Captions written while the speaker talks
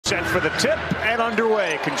Set for the tip and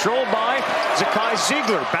underway. Controlled by Zakai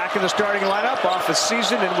Ziegler, back in the starting lineup off a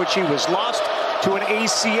season in which he was lost to an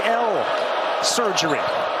ACL surgery.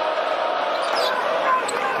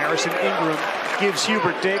 Harrison Ingram gives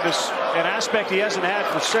Hubert Davis an aspect he hasn't had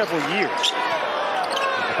for several years.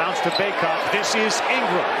 Bounce to Bacot. This is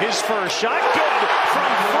Ingram. His first shot. Good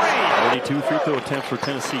from three. 22 free throw attempts for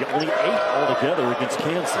Tennessee. Only 8 altogether against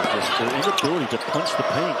Kansas. Just their inability to punch the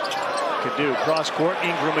paint. Cadeau cross court.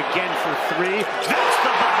 Ingram again for three. That's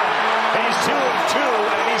the bottom. He's 2 of 2,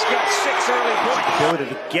 and he's got 6 early points. Ability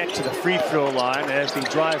to get to the free throw line as they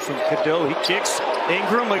drive from Cadeau. He kicks.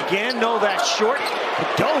 Ingram again. No, that's short.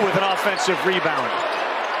 Cadeau with an offensive rebound.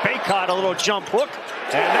 Bacot a little jump hook,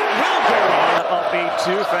 and that will go up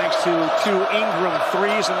 8-2 thanks to 2 Ingram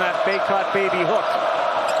threes and that Bacot baby hook.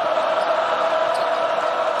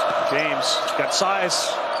 James got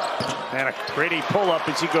size and a pretty pull-up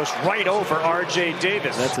as he goes right over R.J.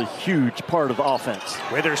 Davis. That's a huge part of the offense.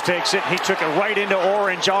 Withers takes it. He took it right into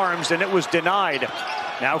orange arms, and it was denied.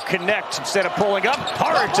 Now Knecht, instead of pulling up,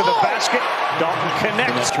 hard to the basket. Dalton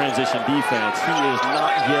Knecht. In that transition defense, he is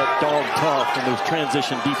not yet dog tough in those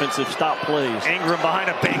transition defensive stop plays. Ingram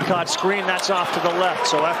behind a Bacot screen. That's off to the left.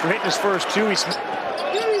 So after hitting his first 2, he's...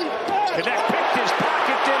 Knecht picked his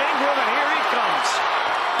pocket, did Ingram, and here he comes.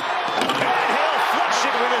 And he'll flush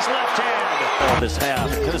it with his left hand. On this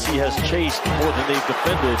half, Tennessee has chased more than they've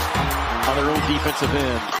defended on their own defensive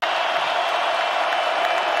end.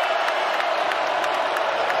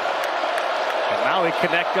 Maui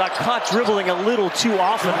Knecht got caught dribbling a little too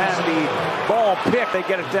often, had the ball picked. They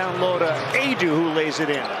get it down low to Cadeau, who lays it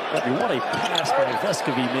in. You want a pass by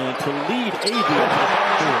Vescovy, man, to lead Cadeau.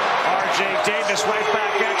 R.J. Davis right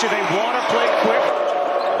back at you. They want to play quick.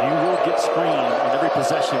 You will get screened in every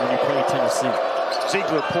possession when you play Tennessee.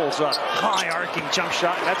 Ziegler pulls up, high arcing jump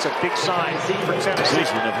shot. That's a big sign for Tennessee.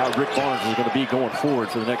 Vision of how Rick Barnes is going to be going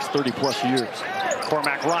forward for the next 30-plus years.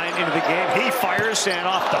 Cormac Ryan into the game. He fires, and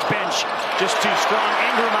off the bench, just too strong.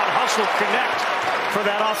 Ingram out hustled Knecht for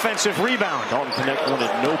that offensive rebound. Dalton Knecht wanted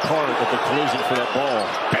no part of the collision for that ball.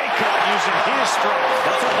 Bacot using his strength.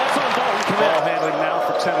 That's on Dalton Knecht. Ball handling now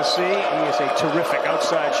for Tennessee. He is a terrific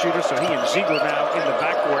outside shooter, so he and Ziegler now in the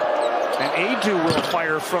backcourt. And Cadeau will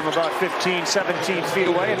fire from about 15, 17 feet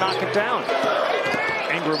away and knock it down.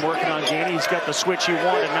 Ingram working on Gainey. He's got the switch he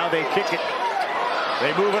wanted. Now they kick it.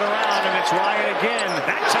 They move it around, and it's Ryan again.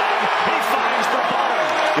 That time, he finds the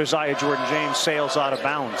bottom. Josiah Jordan-James sails out of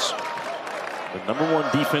bounds. The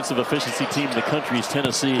 #1 defensive efficiency team in the country is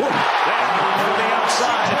Tennessee. From the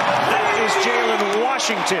outside, that is Jalen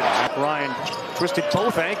Washington. Ryan twisted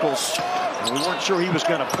both ankles, and we weren't sure he was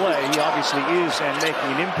going to play. He obviously is, and making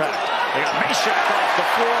an impact. They got Meshack off the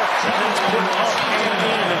floor, and it's put up and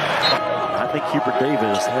in. I think Hubert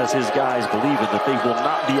Davis has his guys believing that they will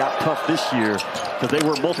not be out tough this year, because they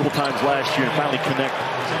were multiple times last year, and finally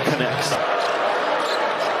connects.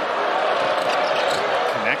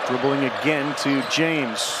 Knecht dribbling again to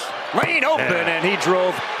James. Lane open, and he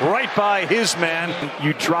drove right by his man.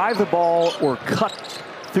 You drive the ball or cut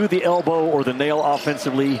through the elbow or the nail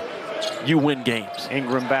offensively, you win games.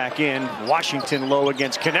 Ingram back in. Washington low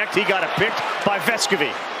against Knecht. He got it picked by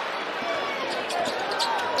Vescovy.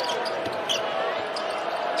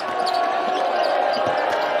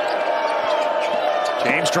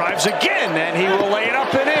 James drives again, and he will lay it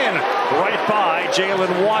up and in. Right by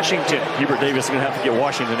Jalen Washington. Hubert Davis is going to have to get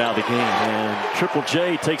Washington out of the game, and Triple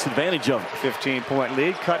J takes advantage of it. 15-point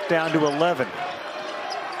lead, cut down to 11.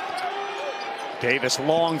 Davis,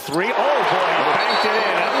 long three. Oh, boy, he banked it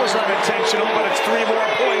in. That was unintentional, but it's 3 more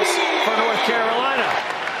points for North Carolina.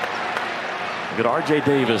 Look at R.J.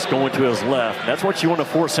 Davis going to his left. That's what you want to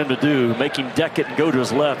force him to do, make him deck it and go to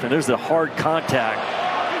his left, and there's the hard contact.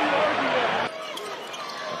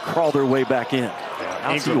 Crawl their way back in.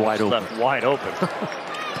 Ingram wide open. Left wide open.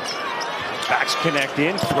 Backs Knecht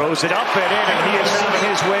in, throws it up and in, and he is coming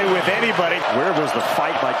his way with anybody. Where was the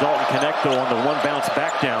fight by Dalton Knecht though on the one bounce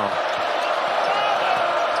back down?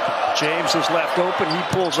 James is left open. He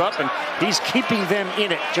pulls up, and he's keeping them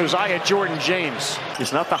in it. Josiah Jordan-James.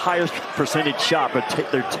 It's not the highest percentage shot, but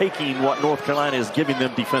they're taking what North Carolina is giving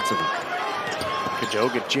them defensively. Cadeau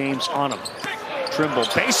get James on him. Trimble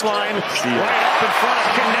baseline, right up in front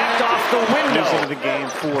of Knecht off the window. He's into the game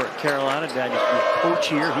for Carolina. Daniel, coach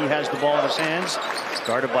here, he has the ball in his hands.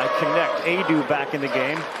 Guarded by Knecht. Cadeau back in the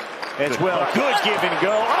game as well. Good give and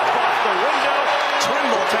go. Up off the window.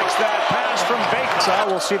 Trimble takes that pass from Bacot. So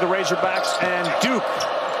we'll see the Razorbacks and Duke.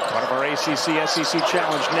 One of our ACC, SEC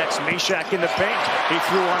challenge next. Meshack in the paint. He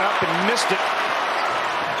threw one up and missed it.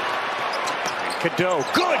 Cadeau,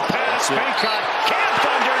 good pass. Bacot camped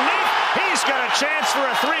underneath. He's He's got a chance for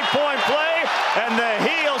a three-point play, and the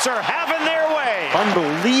Heels are having their way.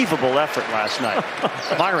 Unbelievable effort last night.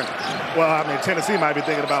 Myron. Well, I mean, Tennessee might be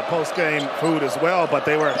thinking about post-game food as well, but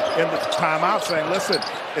they were in the timeout saying, listen,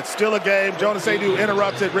 it's still a game. Jonas Aidoo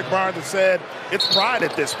interrupted Rick Barnes and said, it's pride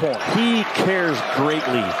at this point. He cares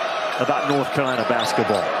greatly about North Carolina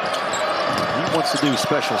basketball. He wants to do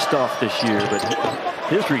special stuff this year, but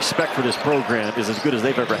his respect for this program is as good as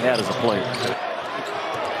they've ever had as a player.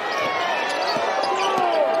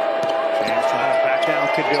 James trying to back down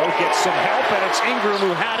Cadeau, gets some help, and it's Ingram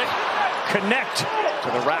who had it. Connect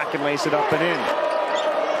to the rack and lays it up and in.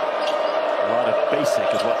 A lot of basic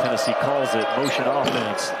is what Tennessee calls it. Motion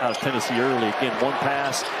offense out of Tennessee early. Again, one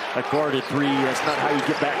pass, a guarded three. That's not how you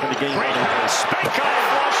get back in the game. Great Bacot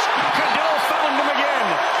flush. Cadeau found him again.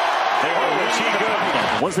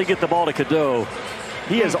 Once they get the ball to Cadeau,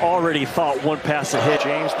 he has already thought one pass ahead.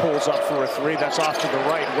 James pulls up for a three. That's off to the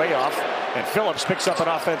right, way off. And Phillips picks up an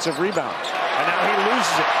offensive rebound. And now he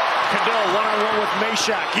loses it. Cadeau one-on-one with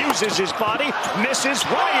Meshack. Uses his body. Misses.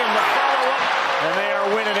 Ryan the follow-up. And they are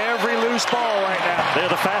winning every loose ball right now. They're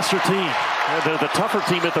the faster team. They're the tougher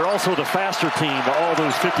team, but they're also the faster team. All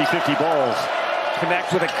those 50-50 balls.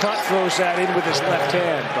 Knecht with a cut, throws that in with his left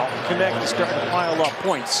hand. Dalton Knecht is starting to pile up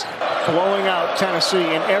points. Blowing out Tennessee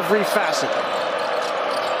in every facet.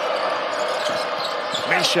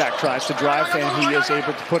 Meshack tries to drive, and he is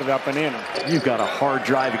able to put it up and in. You've got a hard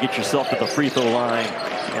drive to get yourself to the free throw line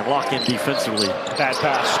and lock in defensively. Bad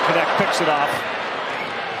pass. Knecht picks it off.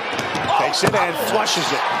 Takes it and flushes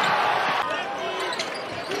it.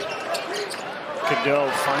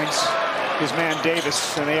 Cadeau finds his man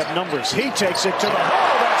Davis, and they have numbers. He takes it to the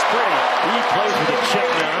hole. That's pretty. He plays with a check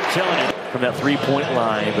now, I'm telling you, from that three-point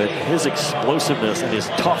line, but his explosiveness and his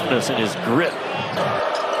toughness and his grit.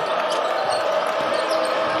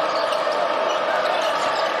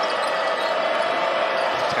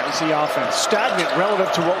 Tennessee offense stagnant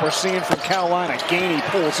relative to what we're seeing from Carolina. Gainey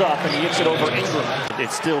pulls up and he hits it over Ingram.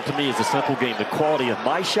 It still, to me, is a simple game. The quality of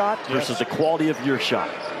my shot versus the quality of your shot.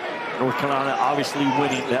 North Carolina obviously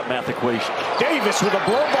winning that math equation. Davis with a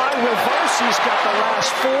blow-by reverse. He's got the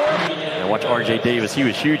last four. And watch R.J. Davis. He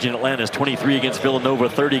was huge in Atlanta. 23 against Villanova,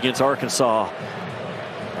 30 against Arkansas.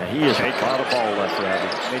 And he has a lot of ball left for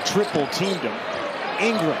him. They triple-teamed him.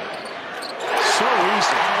 Ingram. So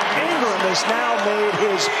easy. Ingram has now made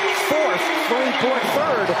his fourth three-point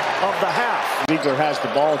third of the half. Ziegler has the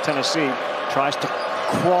ball. Tennessee tries to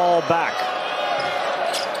crawl back.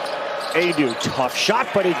 Aidoo, tough shot,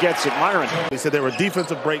 but he gets it. Myron. He said there were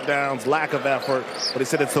defensive breakdowns, lack of effort, but he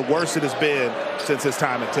said it's the worst it has been since his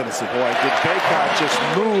time at Tennessee. Boy, did Bacot just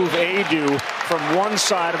move Aidoo from one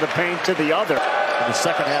side of the paint to the other. In the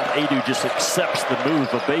second half, Aidoo just accepts the move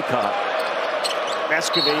of Bacot.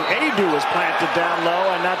 Escovy, Aidoo was planted down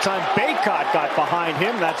low, and that time Bacot got behind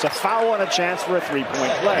him. That's a foul and a chance for a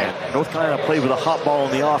three-point play. And North Carolina played with a hot ball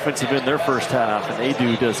in the offensive end their first half, and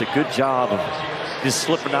Aidoo does a good job of just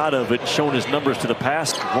slipping out of it, showing his numbers to the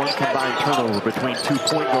pass. One combined turnover between 2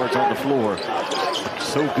 point guards on the floor.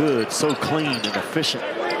 So good, so clean and efficient.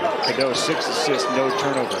 Cadeau 6 assists, no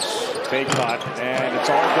turnovers. Bacot, and it's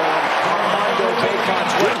all going Armando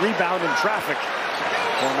Bacot's way. Rebound in traffic.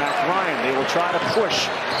 Cormac Ryan, they will try to push.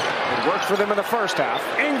 It worked for them in the first half.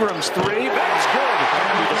 Ingram's three, that's good.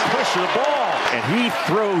 And the push of the ball. And he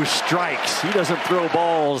throws strikes. He doesn't throw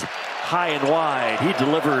balls high and wide. He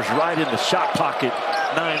delivers right in the shot pocket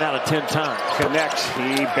 9 out of 10 times. Knecht,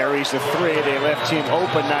 he buries the three. They left him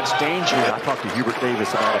open. That's dangerous. I talked to Hubert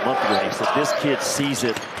Davis about a month ago. He said this kid sees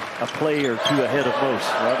it a play or two ahead of most.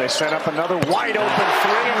 Well, they set up another wide open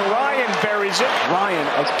three, and Ryan buries it. Ryan,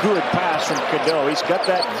 a good pass from Cadeau. He's got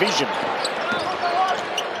that vision.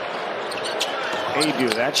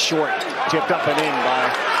 Aidoo, that's short. Tipped up and in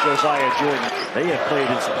by Josiah Jordan. They have played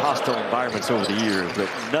in some hostile environments over the years, but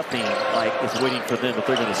nothing like is waiting for them that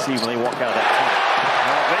they're going to see when they walk out of that tunnel.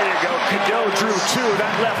 Well, there you go. Cadeau drew two.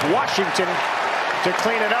 That left Washington to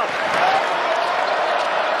clean it up.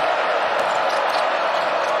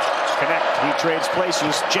 Knecht, he trades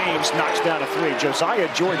places. James knocks down a three. Josiah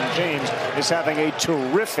Jordan James is having a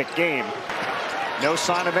terrific game. No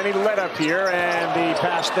sign of any let up here, and the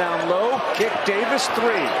pass down low. Kick Davis,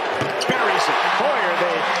 three. Buries it. Boy, are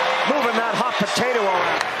they moving that hot potato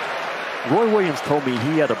around. Roy Williams told me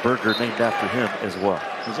he had a burger named after him as well.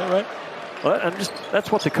 Is that right? Well,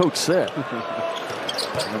 that's what the coach said.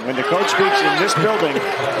 And when the coach speaks in this building,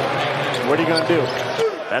 what are you going to do?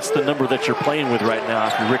 That's the number that you're playing with right now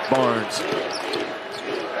after Rick Barnes.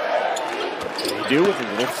 Cadeau with a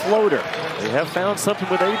little floater. They have found something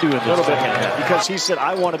with Adu in this Little bit, second half. because he said,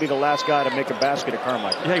 I want to be the last guy to make a basket at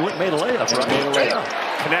Carmichael. Yeah, he went and made a layup. Right? Made a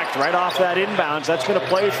layup. Connect right off that inbounds. That's going to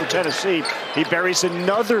play for Tennessee. He buries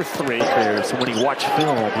another three. There, so when he watched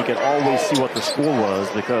film, he could always see what the score was,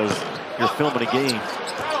 because you're filming a game.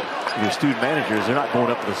 Your student managers, they're not going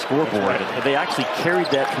up to the scoreboard. Right. And they actually carried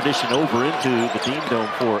that tradition over into the Dean Dome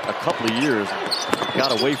for a couple of years.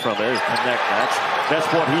 Got away from it. Connect. That's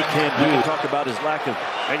what he can do. Talk about his lack of.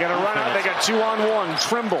 They got to run out. They got 2-on-1.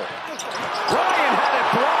 Trimble. Ryan had it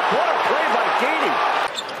blocked. What a play by Gainey.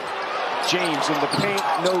 James in the paint.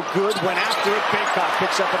 No good. Went after it. Bacot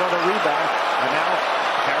picks up another rebound. And now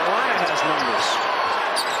Carolina has numbers.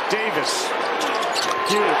 Davis.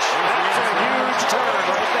 Huge. That's a huge turn right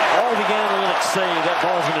there. All the analytics say that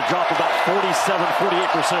ball's going to drop about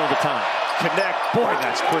 47-48% of the time. Connect. Boy,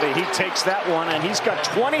 that's pretty. He takes that one, and he's got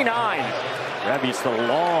 29. Rabbi, it's the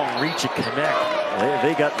long reach of Connect.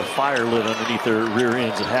 They got the fire lit underneath their rear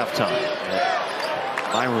ends at halftime.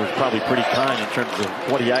 Myron was probably pretty kind in terms of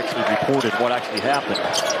what he actually reported, what actually happened.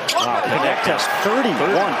 Wow, Knecht has 31.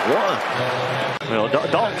 Well,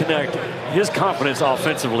 Dalton Knecht, his confidence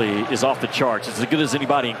offensively is off the charts. It's as good as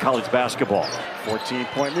anybody in college basketball.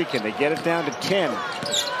 14-point lead. Can they get it down to 10?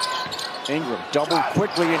 Ingram doubled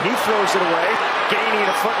quickly, and he throws it away. Gainey in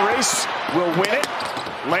a foot race. Will win it.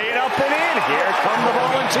 Lay it up and in. Here come the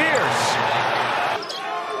Volunteers.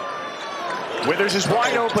 Withers is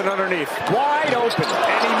wide open underneath. Wide open.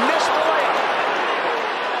 And he missed the layup.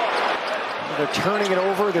 They're turning it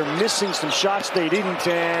over. They're missing some shots they didn't.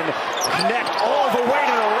 And Knecht all the way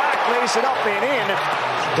to the rack. Lays it up and in.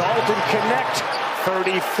 Dalton Knecht,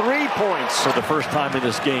 33 points. For the first time in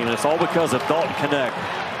this game. And it's all because of Dalton Knecht.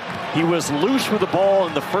 He was loose with the ball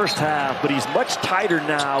in the first half, but he's much tighter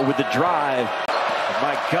now with the drive.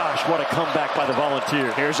 My gosh, what a comeback by the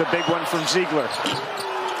Volunteers. Here's a big one from Ziegler. He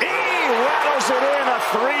rattles it in, a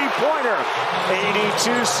three-pointer.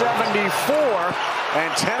 82-74,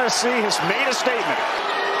 and Tennessee has made a statement.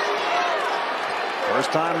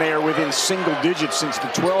 First time they are within single digits since the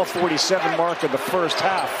 12:47 mark of the first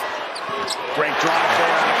half. Great drive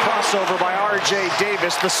there, and a crossover by R.J.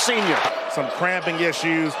 Davis, the senior. Some cramping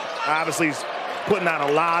issues. Obviously, he's putting out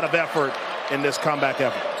a lot of effort in this comeback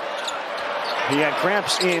effort. He had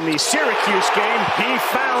cramps in the Syracuse game. He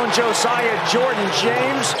found Josiah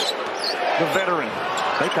Jordan-James, the veteran.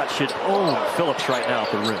 Bacot should own Phillips right now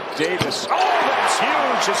at the rim. Davis, oh, that's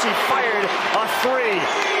huge as he fired a three.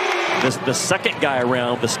 The second guy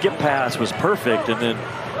around, the skip pass was perfect, and then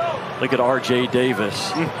look at R.J.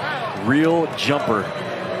 Davis. Real jumper,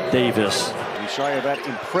 Davis. We saw you that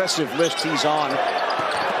impressive lift he's on.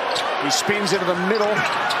 He spins into the middle,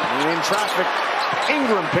 and in traffic,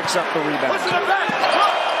 Ingram picks up the rebound.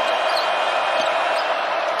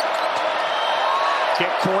 Kick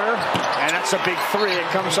corner, and that's a big three. It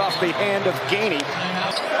comes off the hand of Gainey.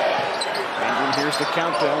 Ingram, here's the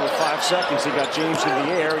countdown with 5 seconds. He got James in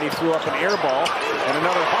the air, and he threw up an air ball. And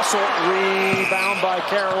another hustle, rebound by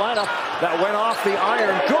Carolina. That went off the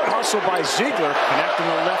iron. Good hustle by Ziegler. Connecting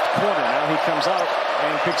the left corner. Now he comes out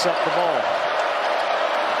and picks up the ball.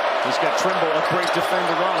 He's got Trimble, a great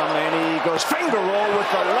defender on him, and he goes finger roll with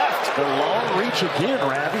the left. The long reach again,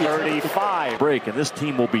 Ravi. 35. Break, and this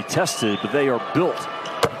team will be tested, but they are built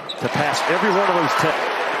to pass every one of those tests.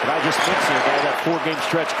 And I just mentioned that 4-game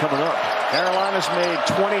stretch coming up. Carolina's made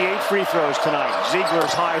 28 free throws tonight.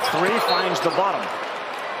 Ziegler's high three finds the bottom.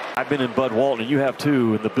 I've been in Bud Walton, and you have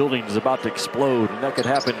too, and the building is about to explode, and that could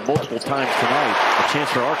happen multiple times tonight. A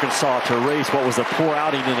chance for Arkansas to erase what was a poor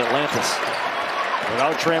outing in Atlantis.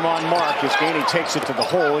 Without Tremont Mark, as Gainey takes it to the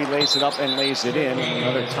hole, he lays it up and lays it in.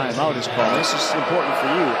 Another timeout is called. This is important for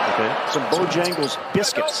you. Okay. Some Bojangles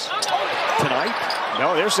biscuits. Tonight?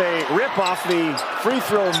 No, there's a rip off the free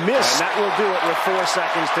throw miss. And that will do it with 4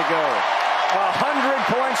 seconds to go. 100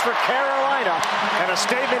 points for Carolina, and a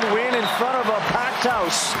statement win in front of a packed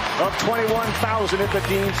house of 21,000 at the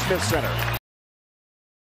Dean Smith Center.